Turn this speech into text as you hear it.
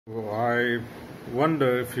I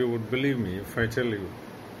wonder if you would believe me if I tell you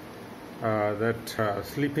that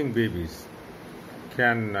sleeping babies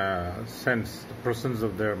can sense the presence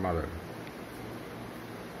of their mother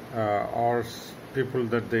or people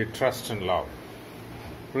that they trust and love.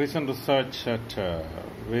 Recent research at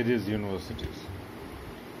various universities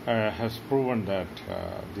has proven that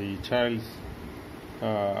the child's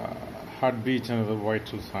heartbeat and other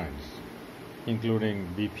vital signs, including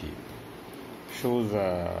BP, shows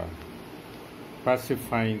a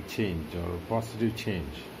pacifying change or positive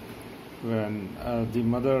change when the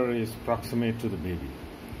mother is proximate to the baby,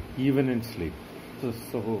 even in sleep.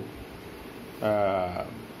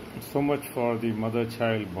 So much for the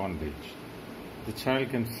mother-child bondage. The child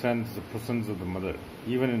can sense the presence of the mother,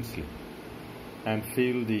 even in sleep, and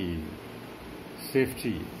feel the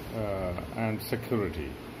safety and security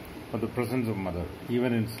of the presence of mother,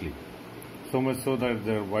 even in sleep. So much so that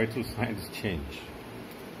their vital signs change.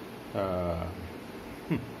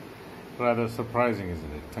 Rather surprising,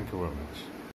 isn't it? Thank you very much.